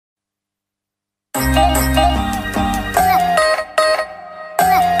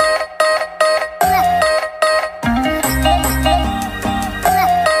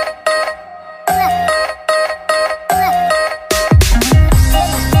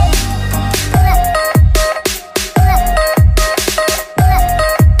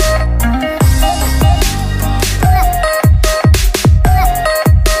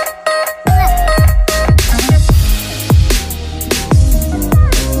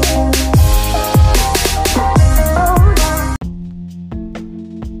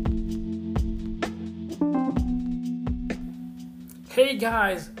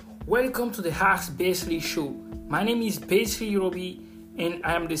guys, welcome to the Ask Basely Show. My name is Basely Robi and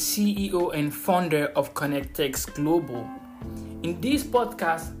I am the CEO and founder of ConnectX Global. In this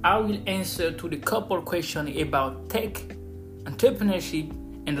podcast, I will answer to the couple questions about tech, entrepreneurship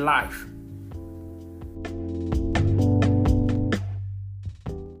and life.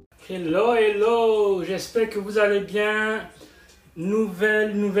 Hello, j'espère que vous allez bien.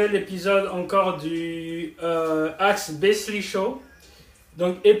 Nouvel épisode encore du Ask Basely Show.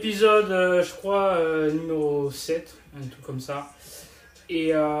 Donc épisode, je crois, numéro 7, un truc comme ça.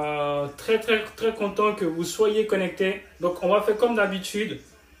 Et très content que vous soyez connectés. Donc on va faire comme d'habitude.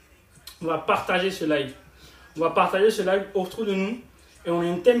 On va partager ce live. On va partager ce live autour de nous. Et on a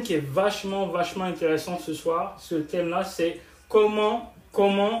un thème qui est vachement intéressant ce soir. Ce thème-là, c'est comment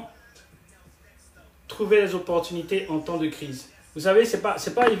trouver des opportunités en temps de crise. Vous savez, c'est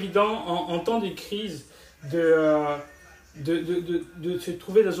pas évident en temps de crise de se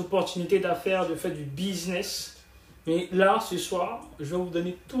trouver des opportunités d'affaires, de faire du business. Mais là, ce soir, je vais vous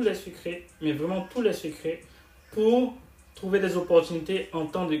donner tous les secrets, mais vraiment tous les secrets pour trouver des opportunités en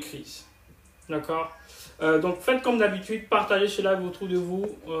temps de crise. D'accord? Donc, faites comme d'habitude, partagez ce live autour de vous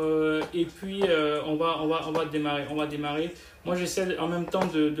et puis on va démarrer. Moi, j'essaie en même temps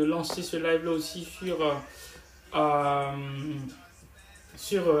de lancer ce live-là aussi sur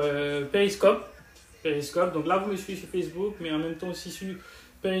Periscope. Donc là, vous me suivez sur Facebook, mais en même temps aussi sur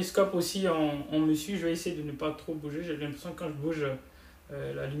Periscope aussi, on me suit. Je vais essayer de ne pas trop bouger. J'ai l'impression que quand je bouge,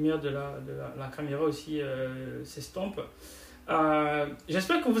 la lumière de la caméra aussi s'estompe.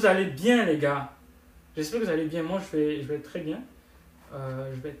 J'espère que vous allez bien, les gars. J'espère que vous allez bien. Moi, je vais très bien.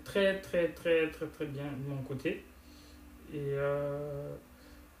 Je vais très bien de mon côté.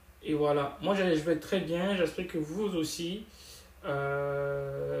 Et voilà. Moi, je vais très bien. J'espère que vous aussi.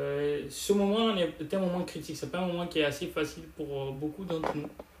 Ce moment est un moment critique. C'est pas un moment qui est assez facile pour beaucoup d'entre nous.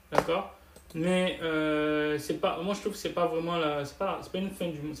 D'accord? Mais moi, je trouve que c'est pas vraiment c'est pas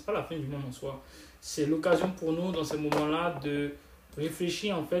la fin du monde en soi. C'est l'occasion pour nous, dans ces moments-là, de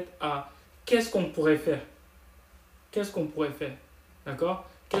réfléchir en fait à qu'est-ce qu'on pourrait faire. D'accord?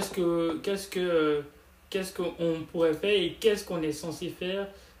 Qu'est-ce qu'on pourrait faire et qu'est-ce qu'on est censé faire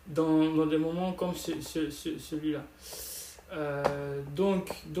dans des moments comme celui-là.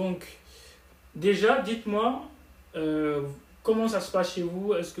 Donc, déjà, dites-moi comment ça se passe chez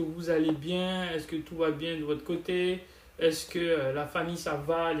vous. Est-ce que vous allez bien? Est-ce que tout va bien de votre côté? Est-ce que la famille, ça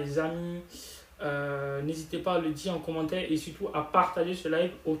va? Les amis? N'hésitez pas à le dire en commentaire et surtout à partager ce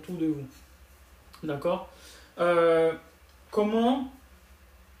live autour de vous. D'accord? Donc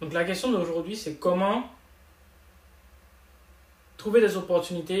la question d'aujourd'hui, c'est comment trouver des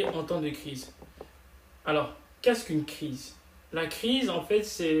opportunités en temps de crise. Alors, qu'est-ce qu'une crise? La crise, en fait,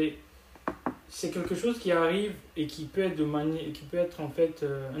 c'est quelque chose qui arrive et qui peut être en fait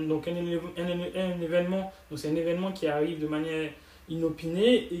donc un événement. Donc c'est un événement qui arrive de manière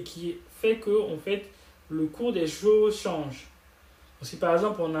inopinée et qui fait que en fait le cours des choses change. Si par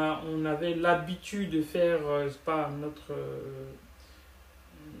exemple on avait l'habitude de faire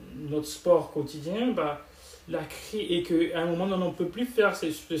notre sport quotidien, et qu'à un moment on ne peut plus faire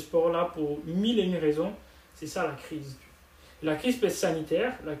ce sport-là pour mille et une raisons, c'est ça la crise. La crise peut être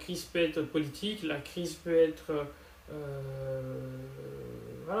sanitaire, la crise peut être politique, la crise peut être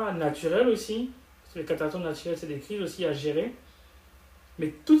naturelle aussi. Parce que les catastrophes naturelles, c'est des crises aussi à gérer.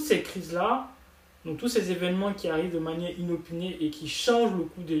 Mais toutes ces crises-là, donc tous ces événements qui arrivent de manière inopinée et qui changent le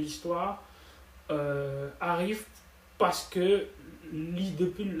cours de l'histoire, arrivent parce que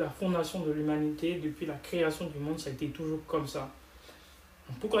depuis la fondation de l'humanité, depuis la création du monde, ça a été toujours comme ça.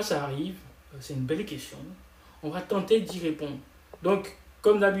 Donc, pourquoi ça arrive? C'est une belle question. On va tenter d'y répondre. Donc,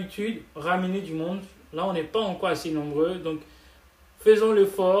 comme d'habitude, ramener du monde. Là, on n'est pas encore assez nombreux. Donc, faisons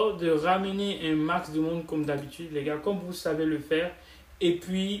l'effort de ramener un max de monde comme d'habitude, les gars, comme vous savez le faire. Et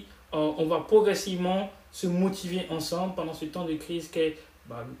puis, on va progressivement se motiver ensemble pendant ce temps de crise qu'est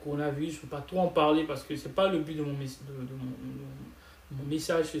le coronavirus. Je ne peux pas trop en parler parce que ce n'est pas le but de mon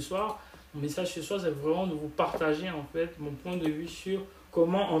message ce soir. Mon message ce soir, c'est vraiment de vous partager en fait mon point de vue sur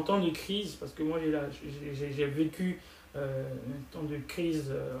comment en temps de crise, parce que moi j'ai vécu un temps de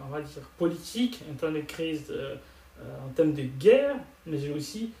crise, on va dire politique, un temps de crise en termes de guerre, mais j'ai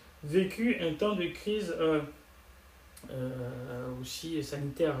aussi vécu un temps de crise aussi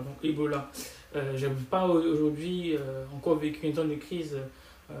sanitaire, donc Ebola. Je n'ai pas aujourd'hui encore vécu un temps de crise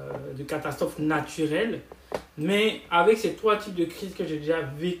de catastrophe naturelle, mais avec ces trois types de crises que j'ai déjà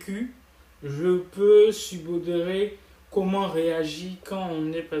vécues, je peux subodérer comment réagir quand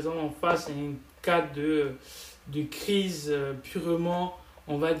on est par exemple en face à un cas de crise purement,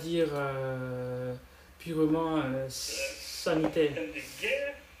 on va dire, purement sanitaire.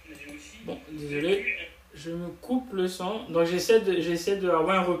 Bon, désolé, je me coupe le son. Donc j'essaie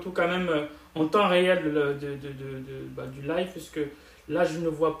d'avoir un retour quand même en temps réel du live, puisque là je ne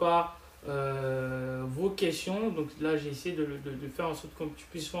vois pas vos questions. Donc là j'ai essayé de faire en sorte que tu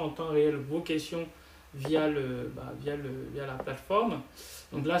puisses voir en temps réel vos questions via la plateforme.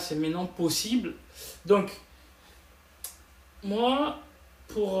 Donc là c'est maintenant possible. Donc moi,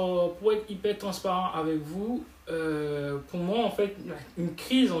 pour être hyper transparent avec vous, pour moi, en fait, une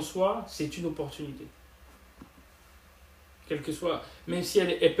crise en soi, c'est une opportunité. Quelle que soit, même si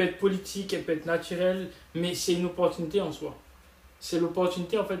elle peut être politique, elle peut être naturelle, mais c'est une opportunité en soi. C'est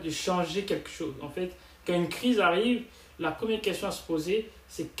l'opportunité, en fait, de changer quelque chose. En fait, quand une crise arrive, la première question à se poser,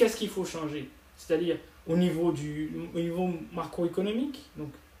 c'est qu'est-ce qu'il faut changer? C'est-à-dire au niveau macroéconomique,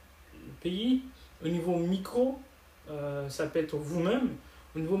 donc le pays, au niveau micro, ça peut être vous-même.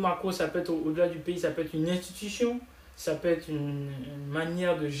 Au niveau macro, ça peut être au-delà du pays, ça peut être une institution, ça peut être une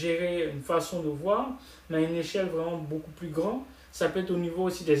manière de gérer, une façon de voir, mais à une échelle vraiment beaucoup plus grande. Ça peut être au niveau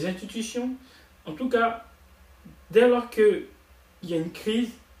aussi des institutions. En tout cas, dès lors qu'il y a une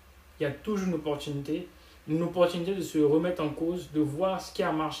crise, il y a toujours une opportunité de se remettre en cause, de voir ce qui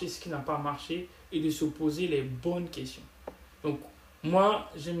a marché, ce qui n'a pas marché, et de se poser les bonnes questions. Donc, moi,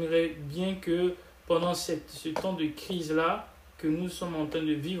 j'aimerais bien que pendant ce temps de crise-là, que nous sommes en train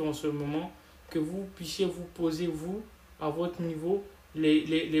de vivre en ce moment, que vous puissiez vous poser, vous, à votre niveau,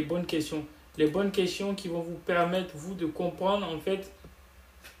 les bonnes questions. Les bonnes questions qui vont vous permettre, vous, de comprendre, en fait,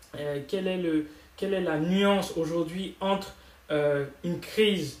 quelle est la nuance aujourd'hui entre une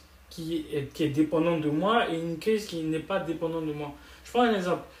crise qui est dépendante de moi et une crise qui n'est pas dépendante de moi. Je prends un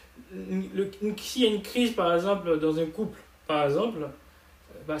exemple. S'il y a une crise, par exemple, dans un couple, par exemple,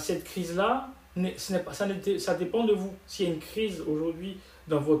 cette crise-là, ça dépend de vous. S'il y a une crise aujourd'hui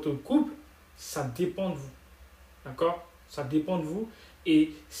dans votre couple, ça dépend de vous. D'accord? Ça dépend de vous.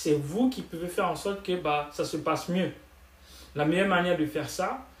 Et c'est vous qui pouvez faire en sorte que ça se passe mieux. La meilleure manière de faire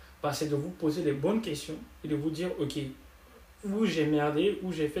ça, c'est de vous poser les bonnes questions et de vous dire, ok, où j'ai merdé,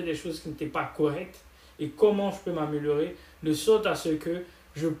 où j'ai fait des choses qui n'étaient pas correctes et comment je peux m'améliorer, de sorte à ce que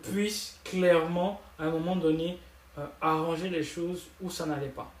je puisse clairement, à un moment donné, arranger les choses où ça n'allait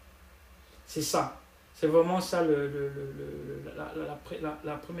pas. C'est ça. C'est vraiment ça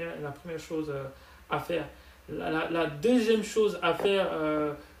la première chose à faire. La deuxième chose à faire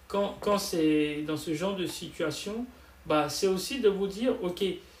quand c'est dans ce genre de situation, c'est aussi de vous dire, ok,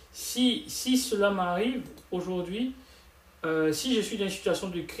 si cela m'arrive aujourd'hui, si je suis dans une situation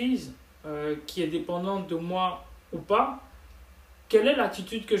de crise qui est dépendante de moi ou pas, quelle est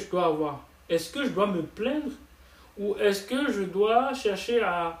l'attitude que je dois avoir? Est-ce que je dois me plaindre ou est-ce que je dois chercher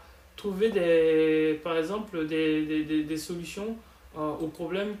à trouver par exemple des solutions aux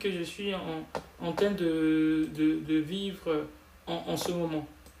problèmes que je suis en train de vivre en ce moment?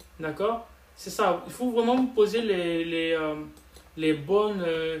 D'accord? C'est ça. Il faut vraiment vous poser les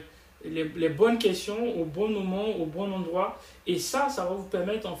bonnes questions au bon moment, au bon endroit. Et ça va vous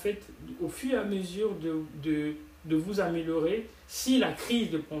permettre, en fait, au fur et à mesure de vous améliorer si la crise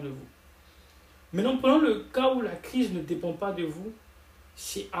dépend de vous. Maintenant, prenons le cas où la crise ne dépend pas de vous.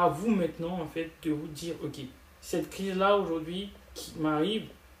 C'est à vous maintenant, en fait, de vous dire, ok, cette crise-là aujourd'hui qui m'arrive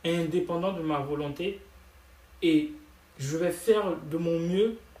est indépendante de ma volonté et je vais faire de mon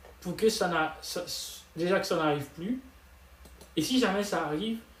mieux pour que déjà que ça n'arrive plus. Et si jamais ça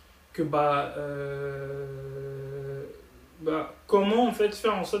arrive, que comment en fait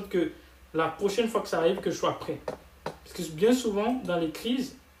faire en sorte que la prochaine fois que ça arrive, que je sois prêt. Parce que bien souvent, dans les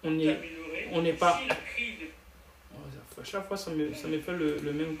crises, on n'est pas... À chaque fois, ça me fait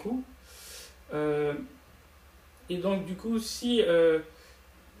le même coup. Et donc, du coup,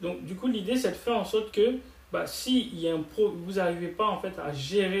 l'idée, c'est de faire en sorte que si vous n'arrivez pas en fait à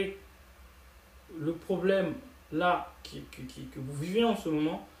gérer le problème là que vous vivez en ce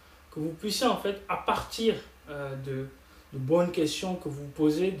moment, que vous puissiez en fait, à partir de bonnes questions que vous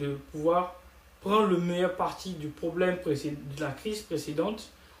posez, de pouvoir prendre le meilleur parti du problème de la crise précédente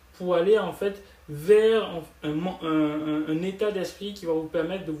pour aller en fait vers un état d'esprit qui va vous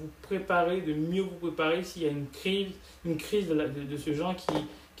permettre de vous préparer, de mieux vous préparer s'il y a une crise de ce genre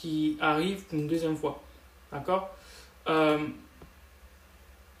qui arrive pour une deuxième fois. D'accord?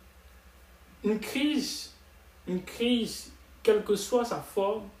 Une crise, quelle que soit sa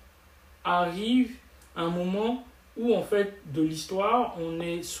forme, arrive à un moment où, en fait, de l'histoire, on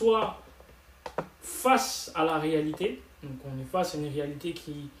est soit face à la réalité, donc on est face à une réalité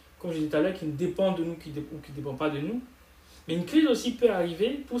qui, comme je disais tout à l'heure, qui dépend de nous ou qui ne dépend pas de nous. Mais une crise aussi peut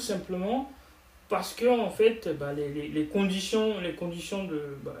arriver tout simplement parce que, en fait, les conditions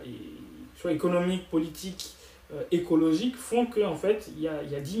soit économiques, politiques, écologiques, font qu'en fait, il y a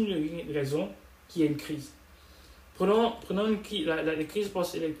 10 000 raisons qu'il y ait une crise. Prenons les crises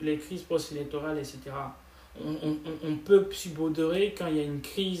post-électorales, etc. On peut subodorer quand il y a une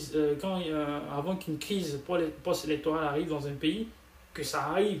crise, avant qu'une crise post-électorale arrive dans un pays, que ça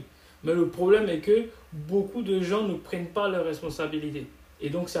arrive. Mais le problème est que beaucoup de gens ne prennent pas leurs responsabilités. Et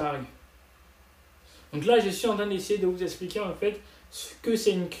donc ça arrive. Donc là, je suis en train d'essayer de vous expliquer en fait ce que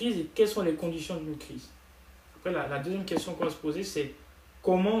c'est une crise et quelles sont les conditions d'une crise. Après, la deuxième question qu'on va se poser, c'est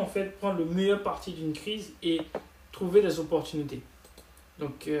comment en fait prendre le meilleur parti d'une crise et trouver des opportunités.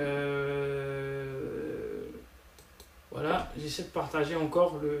 Donc voilà, j'essaie de partager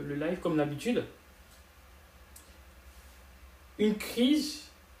encore le live comme d'habitude. Une crise,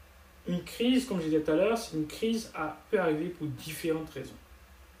 comme je disais tout à l'heure, c'est une crise peut arriver pour différentes raisons.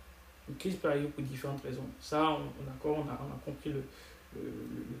 Une crise peut arriver pour différentes raisons. Ça, on a compris le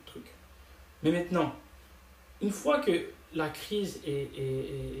truc. Mais maintenant, une fois que la crise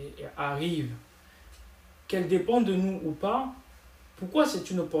arrive, qu'elle dépend de nous ou pas, pourquoi c'est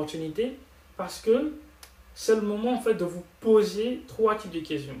une opportunité? Parce que c'est le moment en fait de vous poser 3 types de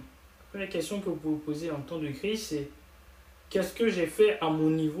questions. La première question que vous pouvez vous poser en temps de crise, c'est qu'est-ce que j'ai fait à mon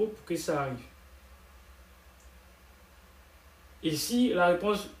niveau pour que ça arrive? Et si la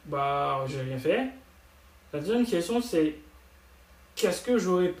réponse, j'ai rien fait, la deuxième question c'est qu'est-ce que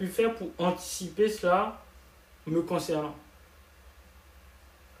j'aurais pu faire pour anticiper cela me concernant?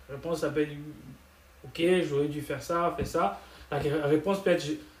 La réponse ça peut être ok, j'aurais dû faire ça, faire ça. La réponse peut être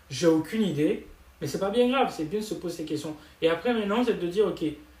j'ai aucune idée, mais c'est pas bien grave, c'est bien de se poser ces questions. Et après maintenant c'est de dire ok,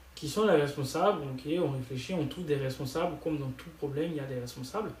 qui sont les responsables? Ok, on réfléchit, on trouve des responsables, comme dans tout problème il y a des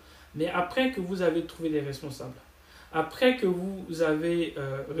responsables. Mais après que vous avez trouvé des responsables, après que vous avez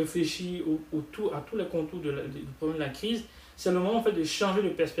réfléchi à tous les contours du problème de la crise, c'est le moment en fait de changer de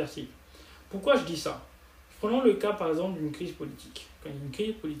perspective. Pourquoi je dis ça? Prenons le cas par exemple d'une crise politique. Quand il y a une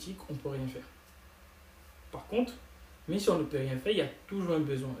crise politique, on ne peut rien faire. Par contre, même si on ne peut rien faire, il y a toujours un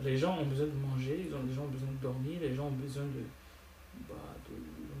besoin. Les gens ont besoin de manger, les gens ont besoin de dormir, les gens ont besoin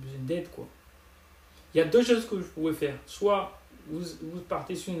d'aide, quoi. Il y a 2 choses que vous pouvez faire. Soit vous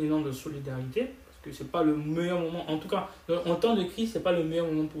partez sur une élan de solidarité, parce que ce n'est pas le meilleur moment. En tout cas, en temps de crise, ce n'est pas le meilleur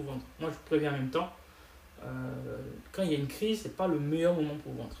moment pour vendre. Moi, je vous préviens en même temps. Quand il y a une crise, ce n'est pas le meilleur moment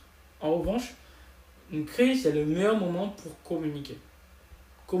pour vendre. En revanche, une crise, c'est le meilleur moment pour communiquer.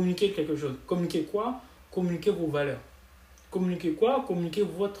 Communiquer quelque chose. Communiquer quoi? Communiquer vos valeurs. Communiquer quoi? Communiquer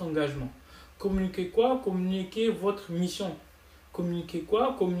votre engagement. Communiquer quoi? Communiquer votre mission. Communiquer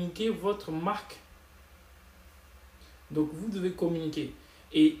quoi? Communiquer votre marque. Donc, vous devez communiquer.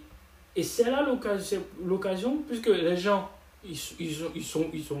 Et c'est là l'occasion, puisque les gens, ils sont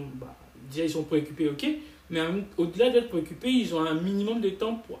préoccupés, ok, mais au-delà d'être préoccupés, ils ont un minimum de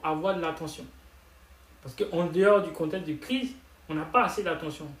temps pour avoir de l'attention. Parce qu'en dehors du contexte de crise, on n'a pas assez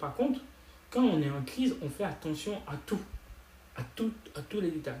d'attention. Par contre, quand on est en crise, on fait attention à tout, à tous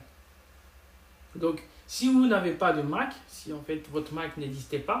les détails. Donc, si vous n'avez pas de marque, si en fait votre marque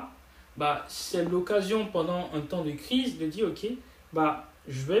n'existait pas, c'est l'occasion pendant un temps de crise de dire ok,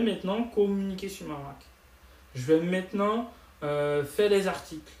 je vais maintenant communiquer sur ma marque. Je vais maintenant faire des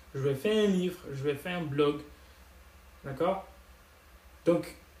articles, je vais faire un livre, je vais faire un blog. D'accord?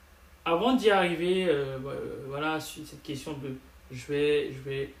 Donc, avant d'y arriver, sur cette question de je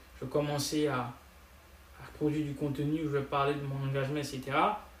vais commencer à produire du contenu, je vais parler de mon engagement, etc.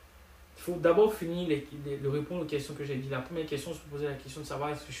 Il faut d'abord finir de répondre aux questions que j'ai dit. La première question, se poser la question de savoir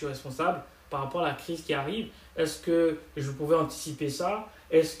est-ce que je suis responsable par rapport à la crise qui arrive. Est-ce que je pouvais anticiper ça?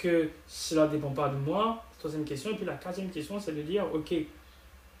 Est-ce que cela ne dépend pas de moi? Troisième question. Et puis la quatrième question, c'est de dire, ok,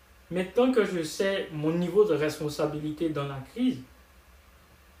 maintenant que je sais mon niveau de responsabilité dans la crise,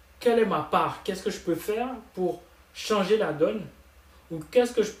 quelle est ma part? Qu'est-ce que je peux faire pour changer la donne? Ou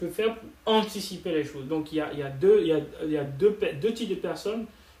qu'est-ce que je peux faire pour anticiper les choses? Donc il y a deux types de personnes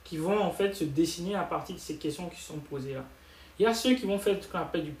qui vont en fait se dessiner à partir de ces questions qui sont posées là. Il y a ceux qui vont faire ce qu'on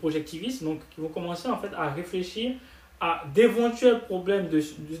appelle du projectivisme, donc qui vont commencer en fait à réfléchir à d'éventuels problèmes,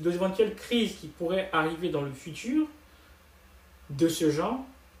 d'éventuelles crises qui pourraient arriver dans le futur de ce genre.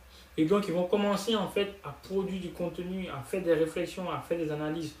 Et donc ils vont commencer en fait à produire du contenu, à faire des réflexions, à faire des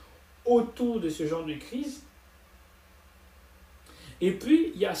analyses autour de ce genre de crise. Et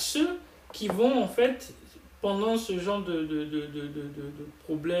puis il y a ceux qui vont en fait pendant ce genre de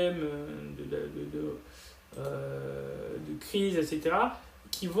problèmes, de crise, etc.,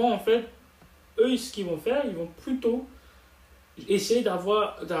 qui vont en fait, eux, ce qu'ils vont faire, ils vont plutôt essayer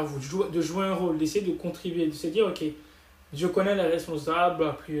de jouer un rôle, d'essayer de contribuer, de se dire, ok, je connais les responsables,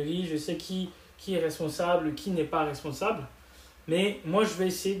 a priori, je sais qui est responsable, qui n'est pas responsable. mais moi, je vais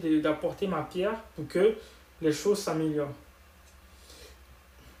essayer d'apporter ma pierre pour que les choses s'améliorent.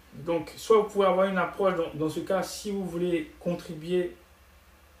 Donc, soit vous pouvez avoir une approche, dans ce cas, si vous voulez contribuer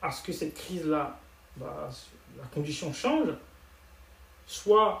à ce que cette crise-là, la condition change,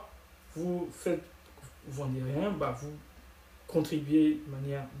 soit vous vendez rien, vous contribuez de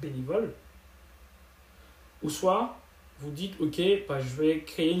manière bénévole, ou soit vous dites, ok, je vais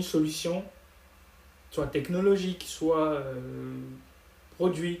créer une solution, soit technologique, soit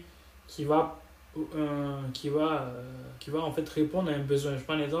produit, qui va en fait répondre à un besoin. Je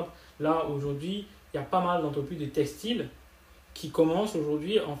prends un exemple, là aujourd'hui, il y a pas mal d'entreprises de textiles qui commencent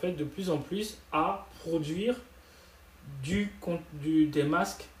aujourd'hui en fait de plus en plus à produire des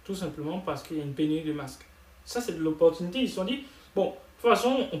masques, tout simplement parce qu'il y a une pénurie de masques. Ça, c'est de l'opportunité. Ils se sont dit, bon, de toute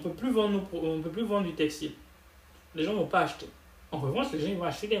façon, on peut plus vendre du textile. Les gens ne vont pas acheter. En revanche, les gens ils vont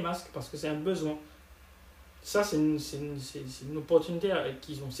acheter des masques parce que c'est un besoin. Ça, c'est une opportunité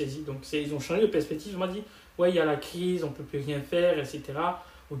qu'ils ont saisie. Donc, ils ont changé de perspective. Ils m'ont dit, ouais, il y a la crise, on ne peut plus rien faire, etc.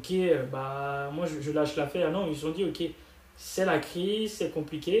 Ok, moi, je lâche l'affaire. Non, ils se sont dit, ok, c'est la crise, c'est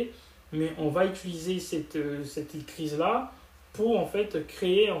compliqué, mais on va utiliser cette crise-là pour, en fait,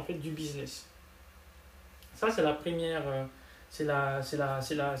 créer, en fait, du business. Ça, c'est la première, c'est la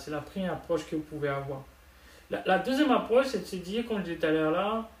première approche que vous pouvez avoir. La deuxième approche, c'est de se dire, comme je disais tout à l'heure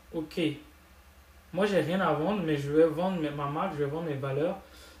là, ok, moi, j'ai rien à vendre, mais je vais vendre ma marque, je vais vendre mes valeurs.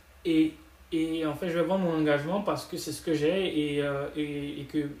 Et en fait, je vais vendre mon engagement parce que c'est ce que j'ai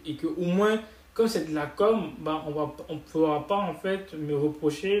et que au moins, comme c'est de la com, on ne pourra pas en fait me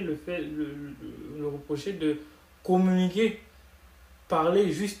reprocher le reprocher de communiquer,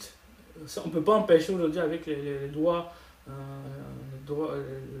 parler juste. On ne peut pas empêcher aujourd'hui avec les droits, le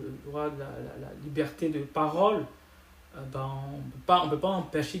droit de la liberté de parole, on ne peut pas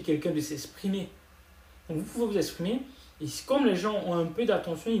empêcher quelqu'un de s'exprimer. Donc vous pouvez vous exprimer, et comme les gens ont un peu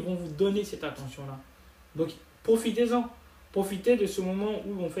d'attention, ils vont vous donner cette attention-là. Donc profitez-en. Profitez de ce moment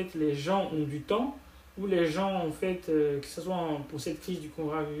où en fait les gens ont du temps, où les gens en fait, que ce soit pour cette crise du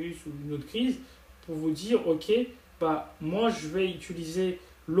coronavirus ou une autre crise, pour vous dire ok, moi je vais utiliser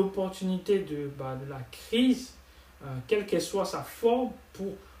l'opportunité de la crise, quelle qu'elle soit sa forme,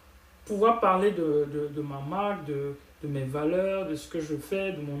 pour pouvoir parler de ma marque, de mes valeurs, de ce que je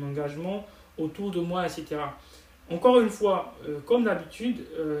fais, de mon engagement autour de moi, etc. Encore une fois, comme d'habitude,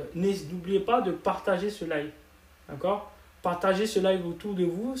 n'oubliez pas de partager ce live. D'accord ? Partagez ce live autour de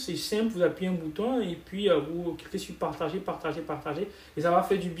vous, c'est simple, vous appuyez un bouton et puis vous cliquez sur partager, partager, partager et ça va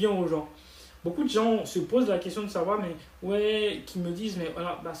faire du bien aux gens. Beaucoup de gens se posent la question de savoir, qui me disent, mais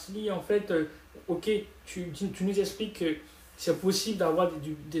voilà, Basili, en fait, ok, tu nous expliques que c'est possible d'avoir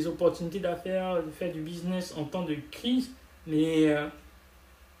des opportunités d'affaires, de faire du business en temps de crise, mais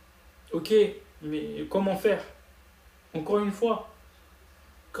ok, mais comment faire? Encore une fois,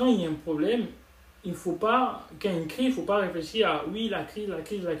 quand il y a un problème, quand il y a une crise, il ne faut pas réfléchir à oui, la crise.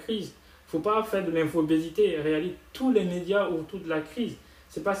 Il ne faut pas faire de l'infobésité et regarder tous les médias autour de la crise.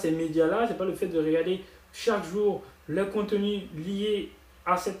 Ce n'est pas ces médias-là, ce n'est pas le fait de regarder chaque jour le contenu lié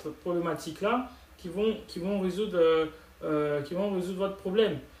à cette problématique-là qui vont résoudre votre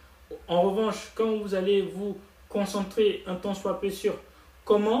problème. En revanche, quand vous allez vous concentrer un tant soit peu sur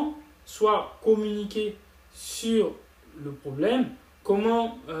comment soit communiquer sur le problème,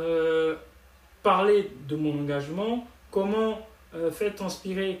 comment parler de mon engagement, comment faire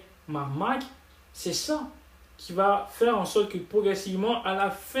transpirer ma marque, c'est ça qui va faire en sorte que progressivement, à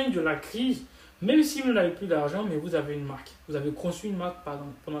la fin de la crise, même si vous n'avez plus d'argent, mais vous avez une marque. Vous avez conçu une marque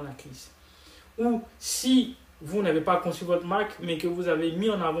pendant la crise. Ou si vous n'avez pas conçu votre marque, mais que vous avez mis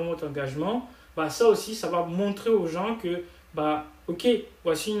en avant votre engagement, ça aussi, ça va montrer aux gens que, ok,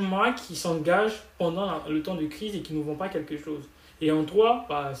 voici une marque qui s'engage pendant le temps de crise et qui ne vend pas quelque chose. Et en trois,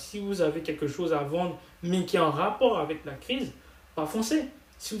 si vous avez quelque chose à vendre, mais qui est en rapport avec la crise, foncez.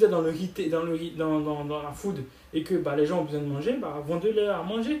 Si vous êtes dans la food et que les gens ont besoin de manger, vendez-leur à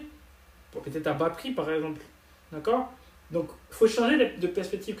manger. Peut-être à bas prix, par exemple. D'accord? Donc, il faut changer de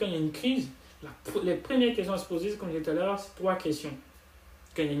perspective quand il y a une crise. Les premières questions à se poser, comme je disais tout à l'heure, c'est 3 questions.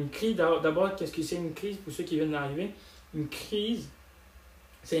 Quand il y a une crise, d'abord, qu'est-ce que c'est une crise pour ceux qui viennent d'arriver? Une crise,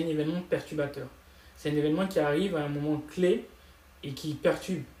 c'est un événement perturbateur. C'est un événement qui arrive à un moment clé et qui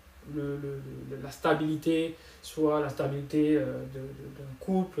perturbe la stabilité, soit la stabilité d'un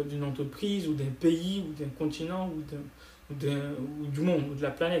couple, d'une entreprise, ou d'un pays, ou d'un continent, ou du monde, ou de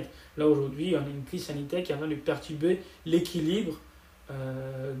la planète. Là, aujourd'hui, on a une crise sanitaire qui est en train de perturber l'équilibre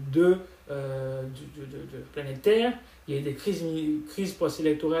planétaire. Il y a des crises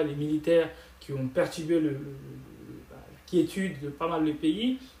post-électorales et militaires qui ont perturbé qui étude pas mal de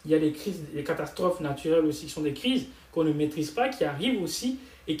pays, il y a des crises, des catastrophes naturelles aussi qui sont des crises qu'on ne maîtrise pas, qui arrivent aussi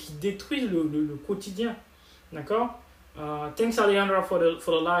et qui détruisent le quotidien. D'accord? Thanks Alejandra for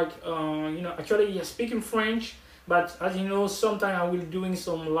the like. Actually, I speak in French, but as you know, sometimes I will doing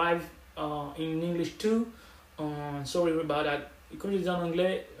some live in English too. Sorry about that. Comme je disais en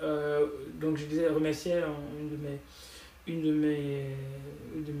anglais, donc je disais remercier une de mes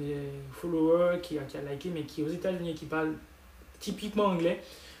followers qui a liké, mais qui est aux États-Unis et qui parle typiquement anglais.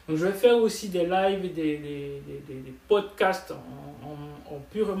 Donc je vais faire aussi des lives et des podcasts en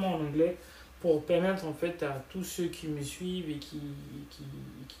purement en anglais pour permettre en fait à tous ceux qui me suivent et qui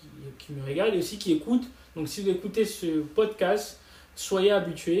me regardent et aussi qui écoutent. Donc si vous écoutez ce podcast, soyez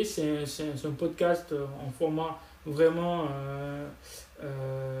habitués. C'est un podcast en format vraiment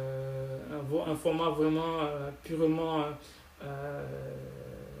un format vraiment purement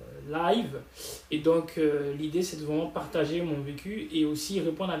live, et donc l'idée c'est de vraiment partager mon vécu et aussi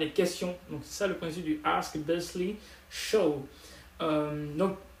répondre à des questions. Donc c'est ça le principe du Ask Besley Show.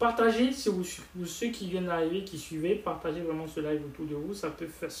 Donc partagez, si vous ceux qui viennent d'arriver, qui suivez, partagez vraiment ce live autour de vous, ça peut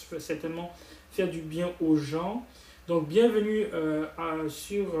certainement faire du bien aux gens. Donc bienvenue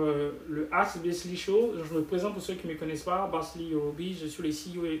sur le Ask Besley Show. Je me présente pour ceux qui ne me connaissent pas, Besley Obi, je suis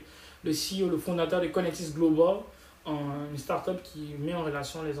le CEO, le fondateur de Connectis Global, une startup qui met en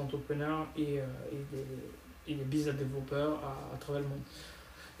relation les entrepreneurs et les business développeurs à travers le monde.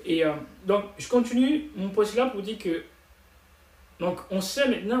 Et donc je continue mon postulat pour dire que donc on sait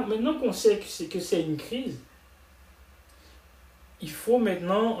maintenant qu'on sait que c'est une crise, il faut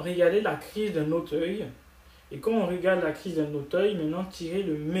maintenant regarder la crise d'un autre œil. Et quand on regarde la crise d'un autre œil, maintenant tirer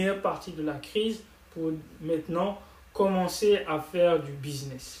le meilleur parti de la crise pour maintenant commencer à faire du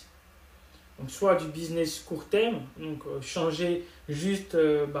business. Donc soit du business court terme, donc changer juste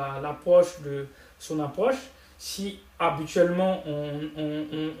l'approche de son approche. Si habituellement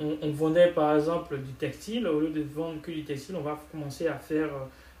on vendait par exemple du textile, au lieu de vendre que du textile, on va commencer à faire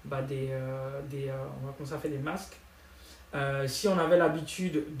on va commencer à faire des masques. Si on avait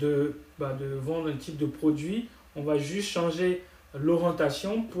l'habitude de vendre un type de produit, on va juste changer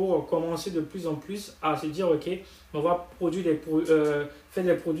l'orientation pour commencer de plus en plus à se dire ok, on va faire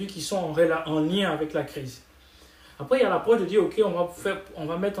des produits qui sont en lien avec la crise. Après il y a l'approche de dire ok, on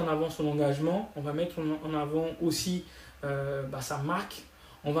va mettre en avant son engagement, on va mettre en avant aussi sa marque,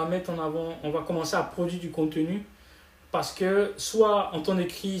 on va commencer à produire du contenu. Parce que soit en temps de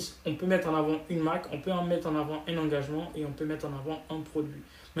crise, on peut mettre en avant une marque, on peut en mettre en avant un engagement et on peut mettre en avant un produit.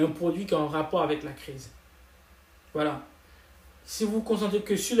 Mais un produit qui est en rapport avec la crise. Voilà. Si vous vous concentrez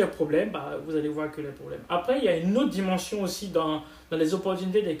que sur les problèmes, vous allez voir que les problèmes. Après, il y a une autre dimension aussi dans les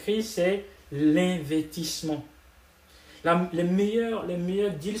opportunités des crises, c'est l'investissement. Les meilleurs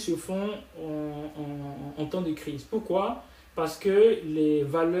deals se font en temps de crise. Pourquoi? Parce que les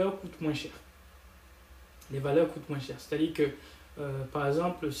valeurs coûtent moins cher. Les valeurs coûtent moins cher. C'est-à-dire que, par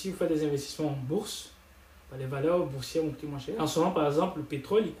exemple, si vous faites des investissements en bourse, les valeurs boursières vont coûter moins cher. En ce moment, par exemple, le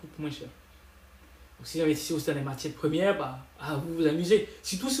pétrole, il coûte moins cher. Donc, si vous investissez aussi dans les matières premières, vous vous amusez.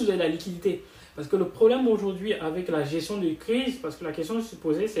 Surtout si vous avez la liquidité. Parce que le problème aujourd'hui avec la gestion de crise, parce que la question de se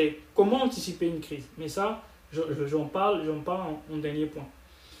poser, c'est comment anticiper une crise. Mais ça, j'en parle en dernier point.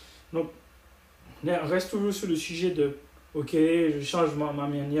 Donc, on reste toujours sur le sujet de ok, je change ma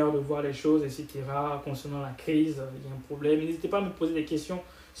manière de voir les choses, etc. Concernant la crise, il y a un problème. N'hésitez pas à me poser des questions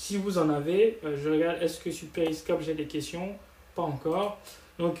si vous en avez. Je regarde, est-ce que sur Periscope j'ai des questions? Pas encore.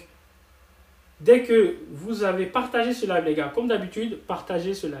 Donc, dès que vous avez partagé ce live, les gars, comme d'habitude,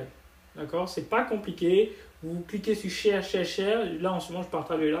 partagez ce live. D'accord? C'est pas compliqué. Vous cliquez sur share. Là, en ce moment, je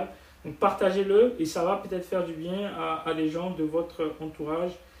partage le live. Donc, partagez-le et ça va peut-être faire du bien à des gens de votre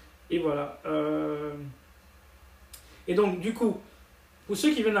entourage. Et voilà. Et donc, du coup, pour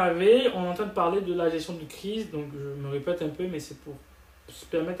ceux qui viennent d'arriver, on est en train de parler de la gestion de crise. Donc, je me répète un peu, mais c'est pour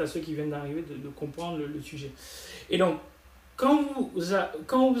permettre à ceux qui viennent d'arriver de comprendre le sujet. Et donc, quand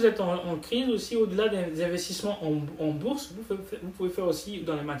vous êtes en crise aussi, au-delà des investissements en bourse, vous pouvez faire aussi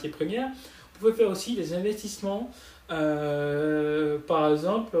dans les matières premières, vous pouvez faire aussi des investissements, par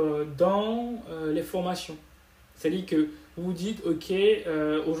exemple, dans les formations. C'est-à-dire que vous vous dites, ok,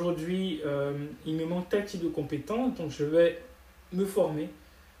 aujourd'hui, il me manque tel type de compétences, donc je vais me former.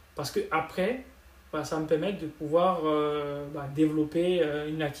 Parce que après, ça va me permettre de pouvoir développer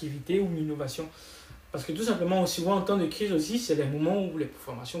une activité ou une innovation. Parce que tout simplement, souvent en temps de crise aussi, c'est les moments où les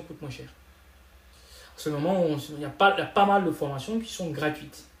formations coûtent moins cher. En ce moment, il y a pas mal de formations qui sont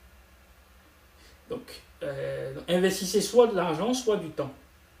gratuites. Donc, investissez soit de l'argent, soit du temps.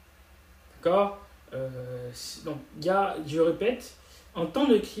 D'accord? Donc, je répète, en temps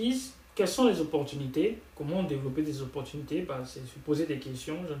de crise, quelles sont les opportunités? Comment développer des opportunités? C'est se poser des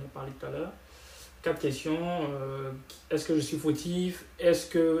questions, j'en ai parlé tout à l'heure. 4 questions. Est-ce que je suis fautif? Est-ce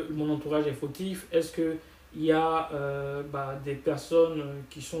que mon entourage est fautif? Est-ce qu'il y a des personnes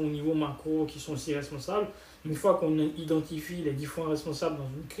qui sont au niveau macro, qui sont aussi responsables? Une fois qu'on identifie les différents responsables dans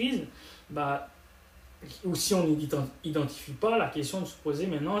une crise, ou si on n'identifie pas, la question de se poser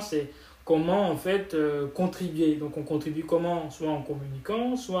maintenant, c'est comment en fait contribuer. Donc on contribue comment? Soit en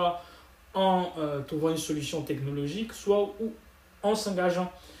communiquant, soit en trouvant une solution technologique, soit en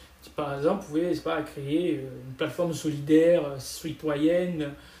s'engageant. Par exemple, vous pouvez créer une plateforme solidaire,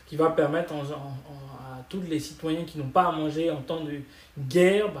 citoyenne, qui va permettre à tous les citoyens qui n'ont pas à manger en temps de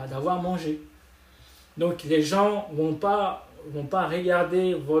guerre d'avoir à manger. Donc les gens ne vont pas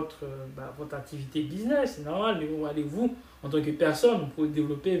regarder votre activité business, c'est normal, mais vous, en tant que personne, vous pouvez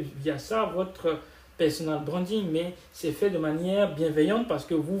développer via ça votre personal branding, mais c'est fait de manière bienveillante parce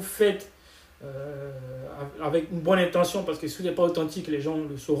que vous faites avec une bonne intention, parce que si vous n'êtes pas authentique, les gens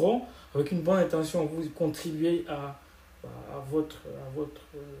le sauront. Avec une bonne intention, vous contribuez à votre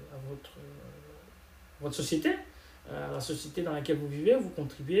société, à la société dans laquelle vous vivez, vous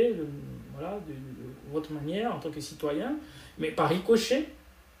contribuez de votre manière en tant que citoyen, mais par ricochet,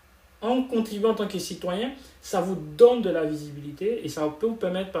 en contribuant en tant que citoyen, ça vous donne de la visibilité et ça peut vous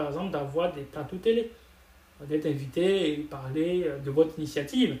permettre par exemple d'avoir des plateaux télé, d'être invité et parler de votre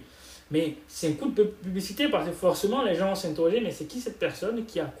initiative. Mais c'est un coup de publicité parce que forcément les gens vont s'interroger, mais c'est qui cette personne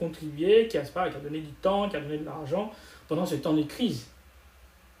qui a contribué, qui a donné du temps, qui a donné de l'argent pendant ce temps de crise?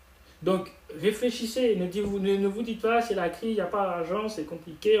 Donc réfléchissez, ne vous dites pas c'est la crise, il n'y a pas d'argent, c'est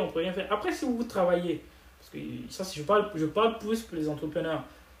compliqué, on ne peut rien faire. Après si vous travaillez, parce que ça je parle plus pour les entrepreneurs,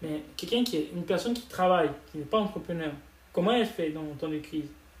 mais une personne qui travaille, qui n'est pas entrepreneur, comment elle fait dans le temps de crise?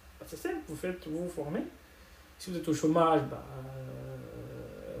 C'est simple, vous formez. Si vous êtes au chômage,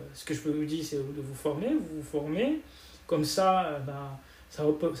 ce que je peux vous dire, c'est de vous formez. Comme ça, ça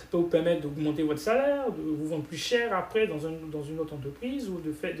peut vous permettre d'augmenter votre salaire, de vous vendre plus cher après dans une autre entreprise, ou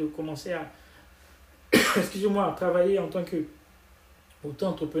de commencer à à travailler en tant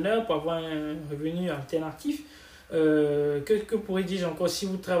qu'auto-entrepreneur pour avoir un revenu alternatif. Que pourrais-je encore? Si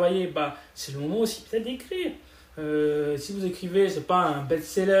vous travaillez, c'est le moment aussi peut-être d'écrire. Si vous écrivez, c'est pas un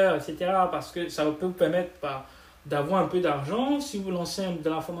best-seller, etc., parce que ça peut vous permettre d'avoir un peu d'argent. Si vous lancez de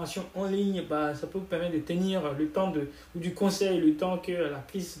la formation en ligne, ça peut vous permettre de tenir le temps ou du conseil, le temps que la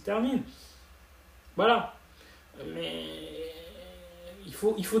crise se termine. Voilà. Mais il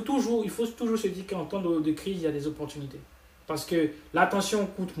faut toujours se dire qu'en temps de crise, il y a des opportunités. Parce que l'attention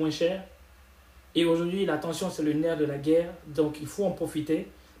coûte moins cher. Et aujourd'hui, l'attention, c'est le nerf de la guerre. Donc, il faut en profiter.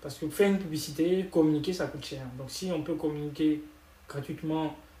 Parce que faire une publicité, communiquer, ça coûte cher. Donc, si on peut communiquer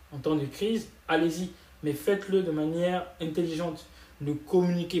gratuitement en temps de crise, allez-y. Mais faites-le de manière intelligente. Ne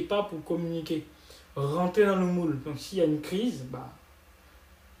communiquez pas pour communiquer. Rentrez dans le moule. Donc, s'il y a une crise,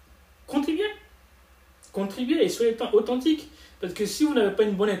 contribuez. Contribuez et soyez authentique. Parce que si vous n'avez pas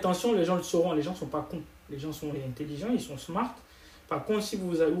une bonne intention, les gens le sauront. Les gens ne sont pas cons. Les gens sont intelligents, ils sont smart. Par contre, si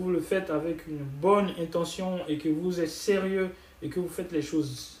vous le faites avec une bonne intention et que vous êtes sérieux et que vous faites les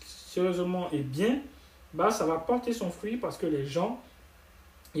choses sérieusement et bien, ça va porter son fruit parce que les gens,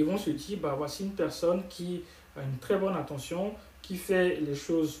 ils vont se dire, voici une personne qui a une très bonne attention, qui fait les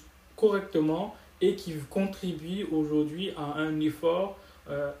choses correctement et qui contribue aujourd'hui à un effort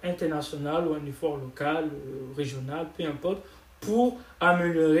international ou un effort local, régional, peu importe, pour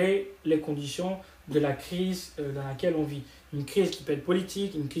améliorer les conditions de la crise dans laquelle on vit. Une crise qui peut être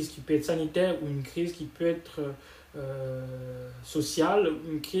politique, une crise qui peut être sanitaire ou une crise qui peut être sociale,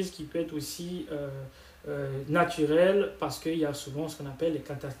 une crise qui peut être aussi naturelle parce qu'il y a souvent ce qu'on appelle les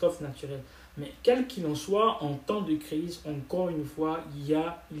catastrophes naturelles. Mais quel qu'il en soit, en temps de crise, encore une fois, il y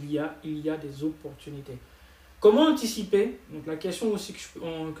a des opportunités. Comment anticiper? Donc la question aussi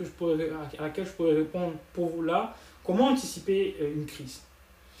à laquelle je pourrais répondre pour vous là, comment anticiper une crise?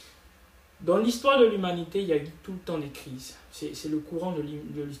 Dans l'histoire de l'humanité, il y a eu tout le temps des crises. C'est le courant de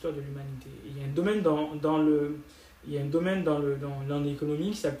l'histoire de l'humanité. Il y a un domaine dans l'économie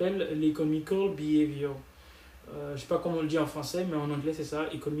qui s'appelle l'economical behavior. Je ne sais pas comment on le dit en français, mais en anglais c'est ça,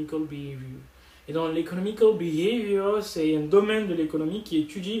 economical behavior. Et dans l'economical behavior, c'est un domaine de l'économie qui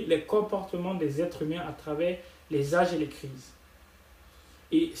étudie les comportements des êtres humains à travers les âges et les crises.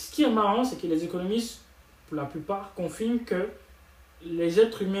 Et ce qui est marrant, c'est que les économistes, pour la plupart, confirment que les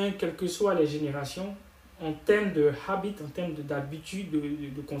êtres humains, quelles que soient les générations, en termes de habits, en termes d'habitudes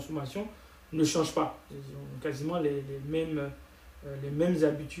de consommation, ne changent pas. Ils ont quasiment les mêmes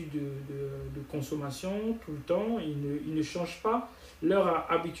habitudes de consommation tout le temps. Ils ne changent pas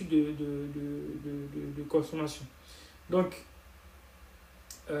leur habitude de consommation. Donc,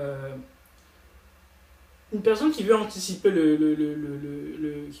 une personne qui veut anticiper,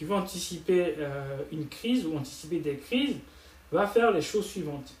 qui veut anticiper une crise ou anticiper des crises va faire les choses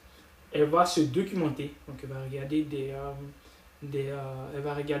suivantes. Elle va se documenter, donc elle va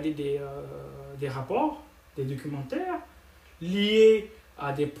regarder des rapports, des documentaires liés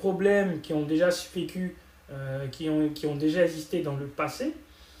à des problèmes qui ont déjà vécu, qui ont déjà existé dans le passé.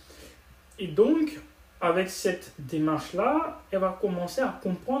 Et donc, avec cette démarche-là, elle va commencer à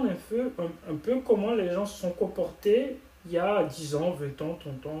comprendre un peu comment les gens se sont comportés il y a 10 ans, 20 ans,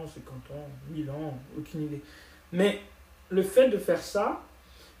 30 ans, 50 ans, 1000 ans, aucune idée. Mais le fait de faire ça,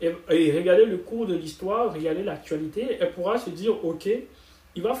 et regarder le cours de l'histoire, regarder l'actualité, elle pourra se dire, ok,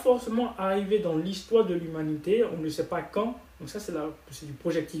 il va forcément arriver dans l'histoire de l'humanité, on ne sait pas quand, donc ça c'est du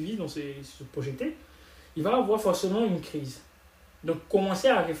projectivisme, donc c'est se projeter, il va avoir forcément une crise. Donc commencer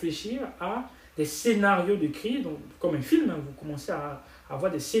à réfléchir à des scénarios de crise, donc, comme un film, hein, vous commencez à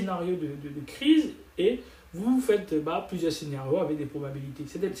avoir des scénarios de crise et vous faites plusieurs scénarios avec des probabilités.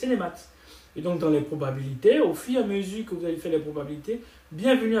 C'est des maths. Et donc dans les probabilités, au fur et à mesure que vous allez faire les probabilités,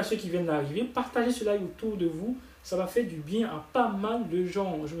 bienvenue à ceux qui viennent d'arriver, partagez cela autour de vous, ça va faire du bien à pas mal de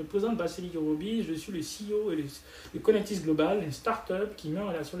gens. Je me présente Basseli Yorobi, je suis le CEO et le Connectis Global, une start-up qui met en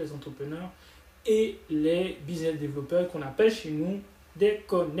relation les entrepreneurs et les business développeurs qu'on appelle chez nous des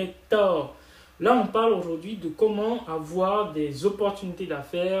connecteurs. Là, on parle aujourd'hui de comment avoir des opportunités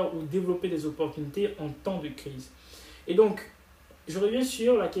d'affaires ou développer des opportunités en temps de crise. Et donc, je reviens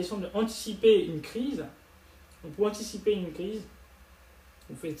sur la question d'anticiper une crise. Donc, pour anticiper une crise,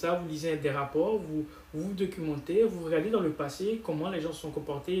 vous faites ça, vous lisez des rapports, vous documentez, vous regardez dans le passé comment les gens se sont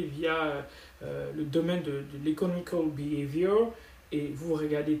comportés via le domaine de l'economical behavior, et vous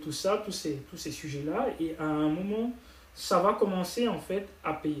regardez tout ça, tous ces sujets-là, et à un moment, ça va commencer en fait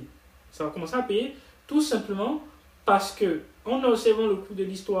à payer. Ça va commencer à payer tout simplement parce que en observant le cours de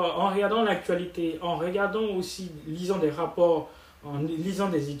l'histoire, en regardant l'actualité, en regardant aussi, lisant des rapports, en lisant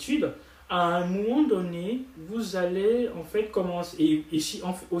des études, à un moment donné, vous allez en fait commencer, et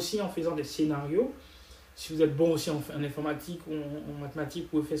aussi en faisant des scénarios, si vous êtes bon aussi en informatique ou en mathématiques,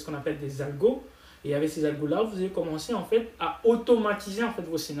 vous pouvez faire ce qu'on appelle des algos, et avec ces algos-là, vous allez commencer en fait à automatiser en fait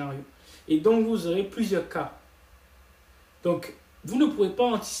vos scénarios. Et donc, vous aurez plusieurs cas. Donc, vous ne pourrez pas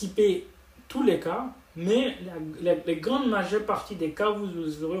anticiper tous les cas, mais la grande majeure partie des cas,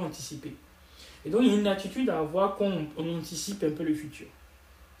 vous aurez anticipé. Et donc, il y a une attitude à avoir quand on anticipe un peu le futur.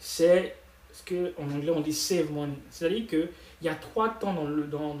 C'est ce qu'en anglais on dit save money. C'est-à-dire qu'il y a 3 temps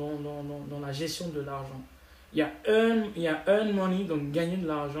dans la gestion de l'argent. Il y a earn money, donc gagner de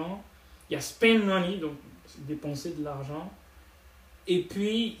l'argent. Il y a spend money, donc dépenser de l'argent. Et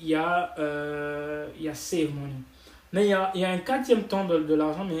puis, il y a save money. Mais il y a un 4e temps de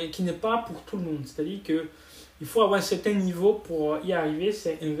l'argent, mais qui n'est pas pour tout le monde. C'est-à-dire qu'il faut avoir un certain niveau pour y arriver,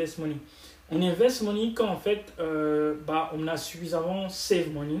 c'est invest money. On invest money quand en fait on a suffisamment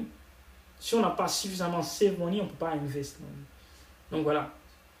save money. Si on n'a pas suffisamment save money, on ne peut pas invest money. Donc voilà.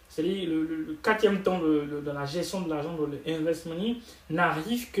 C'est-à-dire le 4e temps de la gestion de l'argent, de l'invest money,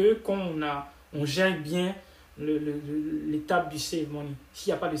 n'arrive que quand on gère bien l'étape du save money.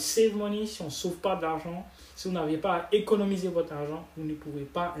 S'il n'y a pas de save money, si on ne sauve pas d'argent, si vous n'arrivez pas à économiser votre argent, vous ne pourrez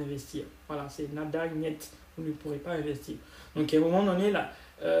pas investir. Voilà, c'est nada, net, vous ne pourrez pas investir. Donc à un moment donné, là,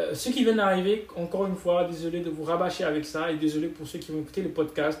 ceux qui viennent d'arriver, encore une fois, désolé de vous rabâcher avec ça, et désolé pour ceux qui vont écouter le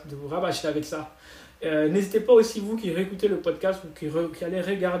podcast, de vous rabâcher avec ça. N'hésitez pas aussi, vous qui réécoutez le podcast ou qui allez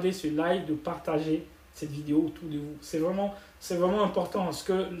regarder ce live, de partager cette vidéo autour de vous. C'est vraiment important.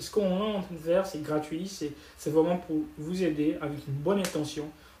 Ce qu'on est en train de faire, c'est gratuit. C'est vraiment pour vous aider avec une bonne intention.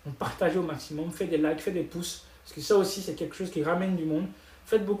 On partage au maximum, faites des likes, faites des pouces. Parce que ça aussi, c'est quelque chose qui ramène du monde.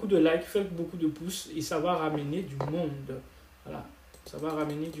 Faites beaucoup de likes, faites beaucoup de pouces et ça va ramener du monde. Voilà, ça va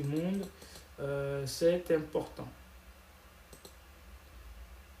ramener du monde. C'est important.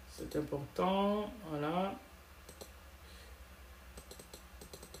 C'est important. Voilà.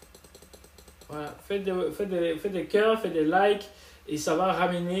 Voilà. Faites des cœurs, faites des likes et ça va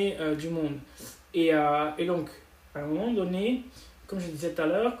ramener du monde. Et donc, à un moment donné, comme je disais tout à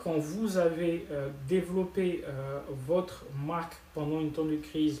l'heure, quand vous avez développé votre marque pendant une temps de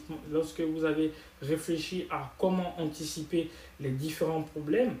crise, lorsque vous avez réfléchi à comment anticiper les différents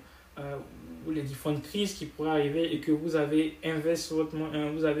problèmes ou les différentes crises qui pourraient arriver et que vous avez investi votre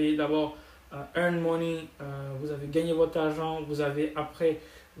money, vous avez d'abord earn money, vous avez gagné votre argent, vous avez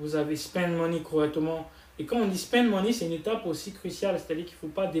spend money correctement. Et quand on dit spend money, c'est une étape aussi cruciale, c'est-à-dire qu'il ne faut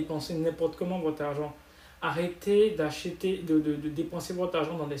pas dépenser n'importe comment votre argent. Arrêtez de dépenser votre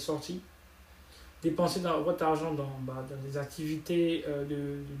argent dans des sorties, dépenser votre argent dans des activités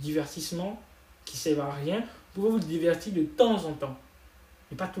de divertissement qui ne servent à rien. Vous pouvez vous divertir de temps en temps.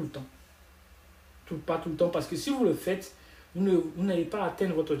 mais pas tout le temps. Pas tout le temps, parce que si vous le faites, vous n'allez pas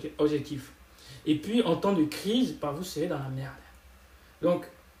atteindre votre objectif. Et puis, en temps de crise, bah, vous serez dans la merde. Donc,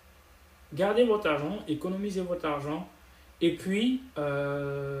 gardez votre argent, économisez votre argent, et puis,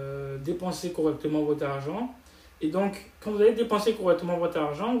 dépensez correctement votre argent. Et donc, quand vous allez dépenser correctement votre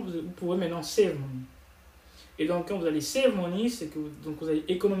argent, vous pourrez maintenant save money. Et donc, quand vous allez save money, c'est que vous allez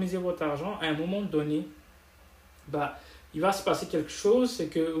économiser votre argent. À un moment donné, bah, il va se passer quelque chose, c'est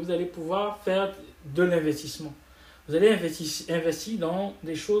que vous allez pouvoir faire de l'investissement. Vous allez investir dans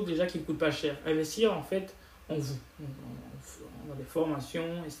des choses déjà qui ne coûtent pas cher. Investir en fait en vous, dans des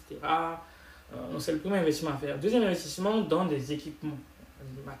formations, etc. Donc c'est le premier investissement à faire. Deuxième investissement dans des équipements,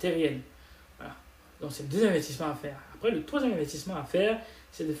 des matériels. Voilà. Donc c'est deux investissements à faire. Après, le troisième investissement à faire,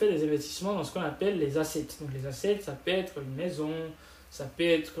 c'est de faire des investissements dans ce qu'on appelle les assets. Donc les assets, ça peut être une maison, ça peut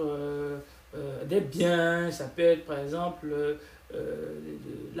être des biens, ça peut être par exemple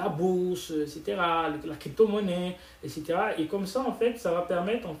la bourse, etc., la crypto-monnaie, etc. Et comme ça, en fait, ça va vous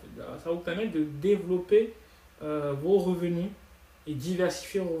permettre de développer vos revenus et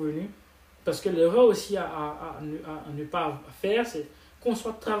diversifier vos revenus. Parce que l'erreur aussi à ne pas faire, c'est qu'on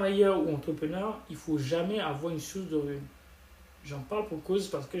soit travailleur ou entrepreneur, il ne faut jamais avoir une source de revenus. J'en parle pour cause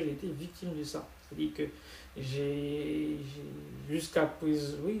parce que j'ai été victime de ça. C'est-à-dire que jusqu'à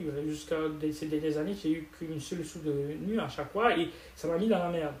ces dernières années, j'ai eu qu'une seule source de revenus à chaque fois et ça m'a mis dans la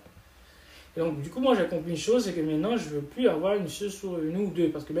merde. Et donc, du coup, moi, j'ai compris une chose, c'est que maintenant, je ne veux plus avoir une seule source de revenus ou deux,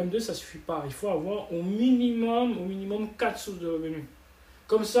 parce que même deux, ça ne suffit pas. Il faut avoir au minimum 4 sources de revenus.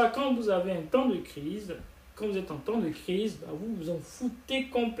 Comme ça, quand vous avez un temps de crise, quand vous êtes en temps de crise, bah, vous vous en foutez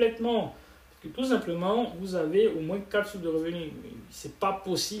complètement. Parce que tout simplement, vous avez au moins 4 sources de revenus. Ce n'est pas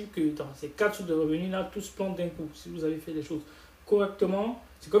possible que dans ces 4 sources de revenus-là, tout se plante d'un coup. Si vous avez fait les choses correctement,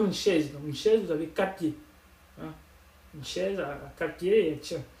 c'est comme une chaise. Dans une chaise, vous avez 4 pieds. Hein? Une chaise à 4 pieds, et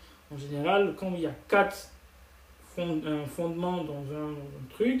tiens. En général, quand il y a 4 fondements dans un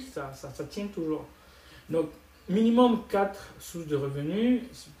truc, ça tient toujours. Donc, minimum 4 sources de revenus.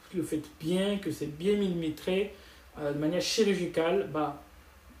 Si vous le faites bien, que c'est bien millimétré, de manière chirurgicale, bah,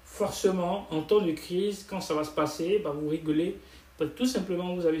 forcément, en temps de crise, quand ça va se passer, bah, vous rigolez. Parce que tout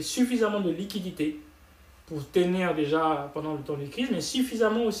simplement, vous avez suffisamment de liquidité pour tenir déjà pendant le temps de crise, mais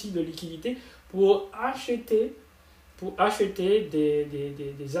suffisamment aussi de liquidité pour acheter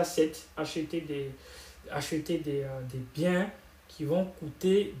des assets, acheter des biens qui vont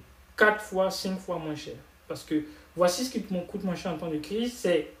coûter 4 fois, 5 fois moins cher. Parce que voici ce qui coûte moins cher en temps de crise,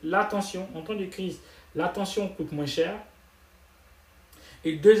 c'est l'attention. En temps de crise, l'attention coûte moins cher.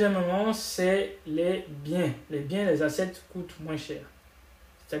 Et deuxièmement, c'est les biens. Les assets coûtent moins cher.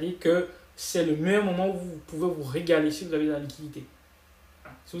 C'est-à-dire que c'est le meilleur moment où vous pouvez vous régaler si vous avez de la liquidité.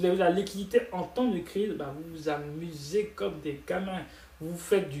 Si vous avez de la liquidité en temps de crise, bah vous vous amusez comme des gamins. Vous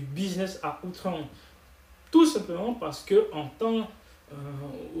faites du business à outrance. Tout simplement parce que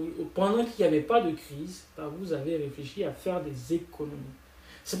pendant qu'il n'y avait pas de crise, bah vous avez réfléchi à faire des économies.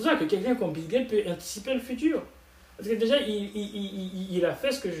 C'est pour ça que quelqu'un comme Bill Gates peut anticiper le futur. Parce que déjà, il a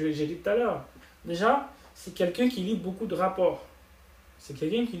fait ce que j'ai dit tout à l'heure. Déjà, c'est quelqu'un qui lit beaucoup de rapports. C'est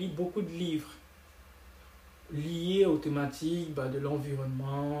quelqu'un qui lit beaucoup de livres liés aux thématiques de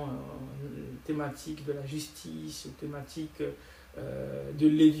l'environnement, aux thématiques de la justice, aux thématiques de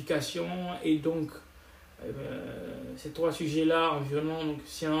l'éducation. Et donc, ces 3 sujets-là, environnement, donc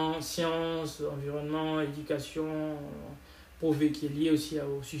science, environnement, éducation, qui est lié aussi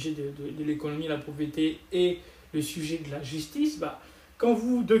au sujet de l'économie, la pauvreté et le sujet de la justice, quand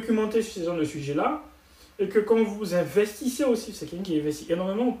vous documentez sur ce genre de sujet-là, et que quand vous investissez aussi, c'est quelqu'un qui investit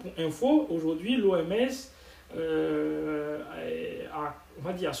énormément pour info, aujourd'hui l'OMS on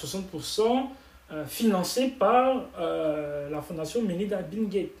va dire à 60% financé par la fondation Melinda Bill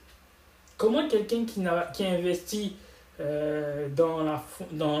Gates. Comment quelqu'un qui investit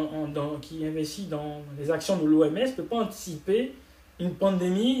qui investit dans les actions de l'OMS ne peut pas anticiper une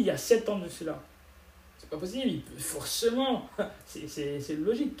pandémie il y a 7 ans de cela? C'est pas possible, forcément, c'est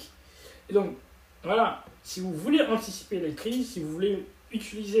logique. Et donc, voilà, si vous voulez anticiper les crises, si vous voulez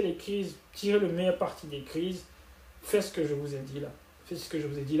utiliser les crises, tirer le meilleur parti des crises, faites ce que je vous ai dit là. Faites ce que je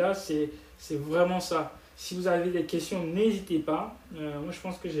vous ai dit là, c'est vraiment ça. Si vous avez des questions, n'hésitez pas. Moi, je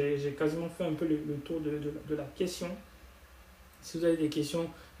pense que j'ai quasiment fait un peu le tour de la question. Si vous avez des questions,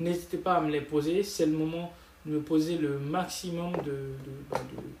 n'hésitez pas à me les poser. C'est le moment de me poser le maximum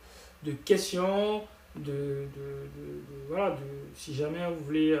de questions. Si jamais vous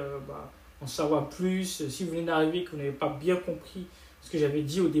voulez en savoir plus, si vous venez d'arriver et que vous n'avez pas bien compris ce que j'avais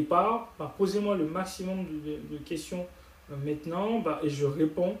dit au départ, posez-moi le maximum de questions maintenant et je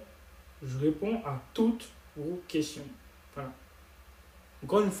réponds à toutes vos questions. Voilà.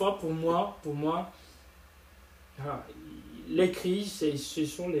 Encore une fois, pour moi, voilà, les crises, ce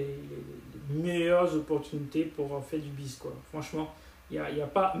sont les meilleures opportunités pour faire du biz, quoi. Franchement, il n'y a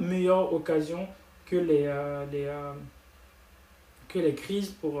pas meilleure occasion que les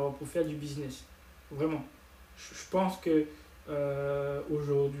crises pour faire du business. Vraiment. Je pense que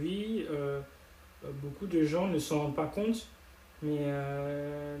aujourd'hui, beaucoup de gens ne s'en rendent pas compte, mais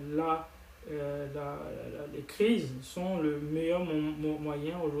là, les crises sont le meilleur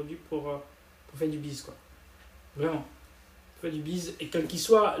moyen aujourd'hui pour faire du biz, quoi. Vraiment. Pour faire du biz, et quelle que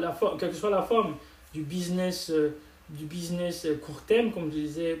soit la forme, du business court terme, comme je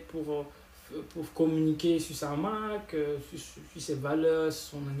disais, pour communiquer sur sa marque, sur ses valeurs,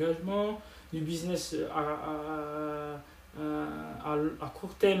 son engagement, du business à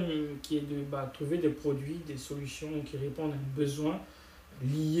court terme qui est de trouver des produits, des solutions qui répondent à un besoin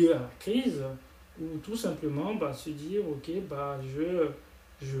lié à la crise, ou tout simplement se dire ok,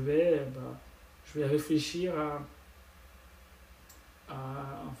 je vais réfléchir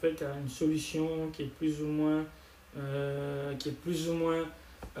en fait à une solution qui est plus ou moins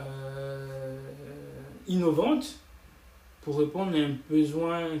innovante pour répondre à un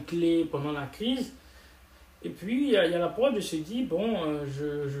besoin clé pendant la crise. Et puis, il y a l'approche de se dire,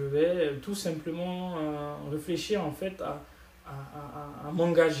 je vais tout simplement réfléchir en fait à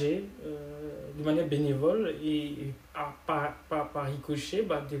m'engager de manière bénévole et par ricochet,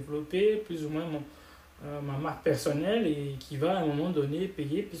 développer plus ou moins ma marque personnelle et qui va à un moment donné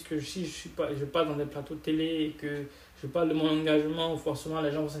payer, puisque si je parle dans des plateaux de télé et que je parle de mon engagement, forcément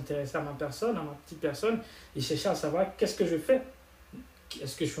les gens vont s'intéresser à ma personne, à ma petite personne, et chercher à savoir qu'est-ce que je fais.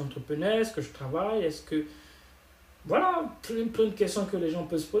 Est-ce que je suis entrepreneur? Est-ce que je travaille? Est-ce que... Voilà, plein de questions que les gens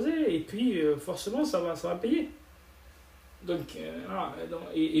peuvent se poser, et puis forcément ça va payer. Donc,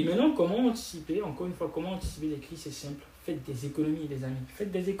 et maintenant, comment anticiper? Encore une fois, comment anticiper les crises? C'est simple. Faites des économies, les amis.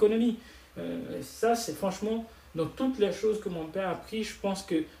 Faites des économies. Ça, c'est franchement, dans toutes les choses que mon père a appris, je pense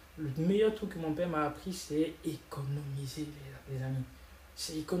que le meilleur truc que mon père m'a appris, c'est économiser, les amis.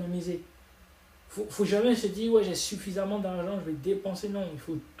 C'est économiser. Faut jamais se dire, ouais, j'ai suffisamment d'argent, je vais dépenser. Non, il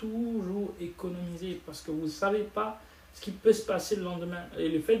faut toujours économiser parce que vous ne savez pas ce qui peut se passer le lendemain. Et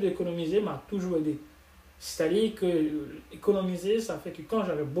le fait d'économiser m'a toujours aidé. C'est-à-dire que économiser, ça fait que quand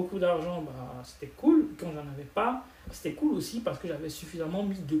j'avais beaucoup d'argent, c'était cool. Quand j'en avais pas, c'était cool aussi parce que j'avais suffisamment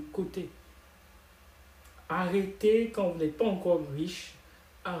mis de côté. Arrêtez, quand vous n'êtes pas encore riche,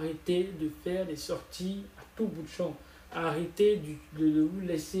 arrêtez de faire des sorties à tout bout de champ. Arrêtez de vous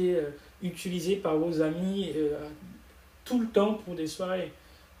laisser utiliser par vos amis tout le temps pour des soirées.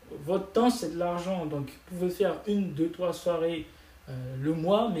 Votre temps, c'est de l'argent. Donc, vous pouvez faire 1, 2, 3 soirées le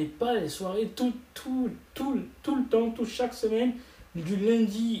mois, mais pas les soirées tout le temps, chaque semaine, du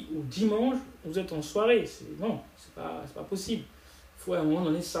lundi au dimanche, vous êtes en soirée. Non, c'est pas possible. Il faut à un moment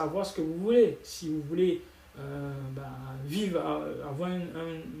donné savoir ce que vous voulez. Si vous voulez vivre, avoir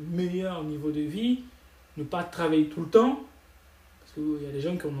un meilleur niveau de vie, ne pas travailler tout le temps, parce qu'il y a des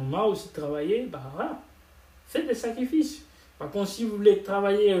gens qui en ont marre aussi de travailler, voilà, faites des sacrifices. Par contre, si vous voulez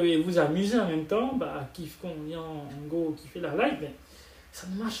travailler et vous amuser en même temps, en gros, kiffer la life, mais ça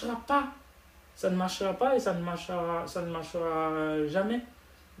ne marchera pas. Ça ne marchera pas et ça ne marchera jamais.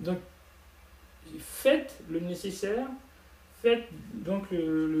 Donc, faites le nécessaire. Faites donc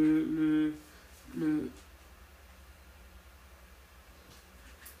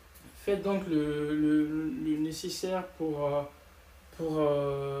faites donc le nécessaire pour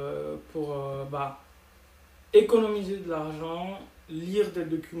économiser de l'argent, lire des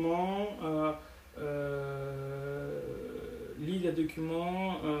documents,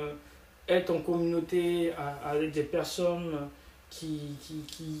 être en communauté avec des personnes qui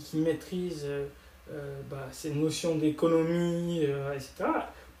maîtrisent ces notions d'économie, etc.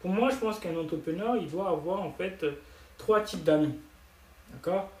 Pour moi, je pense qu'un entrepreneur, il doit avoir en fait 3 types d'amis.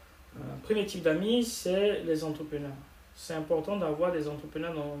 D'accord? Premier type d'amis, c'est les entrepreneurs. C'est important d'avoir d'autres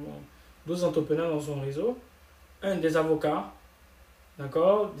entrepreneurs dans son réseau. Des avocats.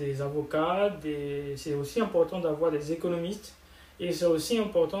 D'accord? Des avocats, c'est aussi important d'avoir des économistes et c'est aussi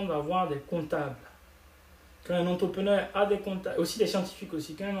important d'avoir des comptables. Quand un entrepreneur a des comptables, aussi des scientifiques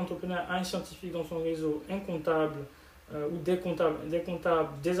aussi, quand un entrepreneur a un scientifique dans son réseau, un comptable ou des comptables,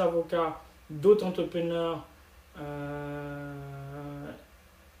 des avocats, d'autres entrepreneurs,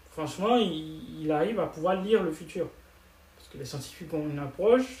 franchement, il arrive à pouvoir lire le futur. Parce que les scientifiques ont une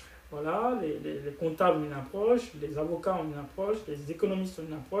approche, voilà, les comptables ont une approche, les avocats ont une approche, les économistes ont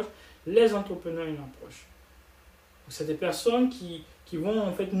une approche, les entrepreneurs ont une approche. C'est des personnes qui vont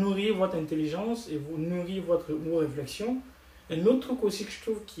en fait nourrir votre intelligence et vous nourrir vos réflexions. Un autre truc aussi que je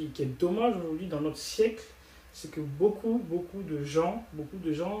trouve qui est dommage aujourd'hui dans notre siècle, c'est que beaucoup de gens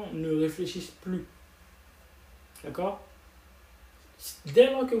ne réfléchissent plus. D'accord? Dès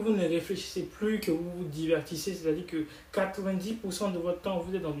lors que vous ne réfléchissez plus, que vous vous divertissez, c'est-à-dire que 90% de votre temps,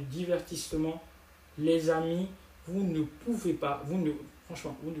 vous êtes dans du divertissement, les amis, vous ne pouvez pas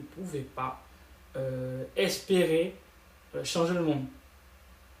espérer changer le monde.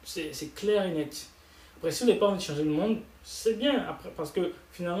 C'est clair et net. Après, si vous n'avez pas envie de changer le monde, c'est bien. Après, parce que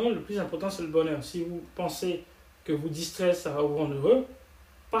finalement, le plus important, c'est le bonheur. Si vous pensez que vous distraire, ça va vous rendre heureux,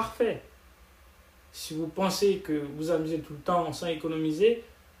 parfait. Si vous pensez que vous amusez tout le temps sans économiser,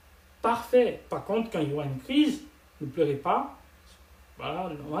 parfait. Par contre, quand il y aura une crise, ne pleurez pas. Voilà,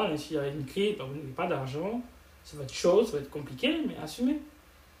 normal, s'il y a une crise, vous n'avez pas d'argent, ça va être chaud, ça va être compliqué, mais assumez.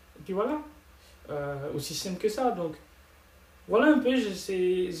 Et puis voilà. Aussi simple que ça. Donc, voilà un peu,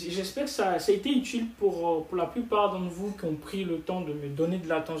 j'espère que ça a été utile pour la plupart d'entre vous qui ont pris le temps de me donner de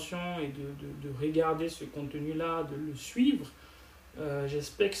l'attention et de regarder ce contenu-là, de le suivre.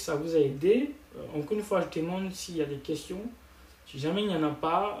 J'espère que ça vous a aidé. Encore une fois, je demande s'il y a des questions. Si jamais il n'y en a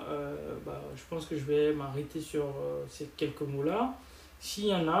pas, je pense que je vais m'arrêter sur ces quelques mots-là. S'il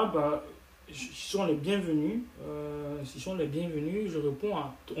y en a, ils sont les bienvenus. Je réponds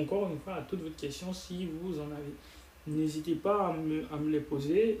encore une fois à toutes vos questions si vous en avez. N'hésitez pas à me les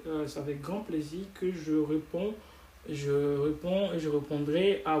poser. C'est avec grand plaisir que je réponds et je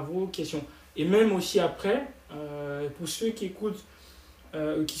répondrai à vos questions. Et même aussi après, pour ceux qui écoutent,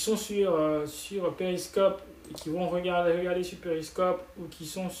 qui sont sur Periscope, qui vont regarder sur Periscope ou qui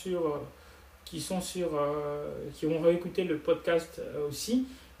vont réécouter le podcast aussi,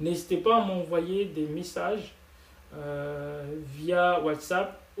 n'hésitez pas à m'envoyer des messages via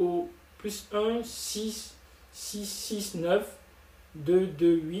WhatsApp au +1 6 669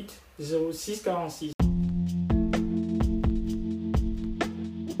 228 06 46.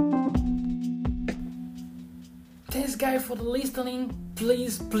 Thanks guys for the listening.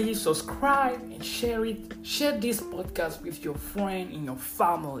 Please subscribe and share it. Share this podcast with your friend and your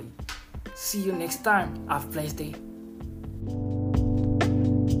family. See you next time. Have a blessed day.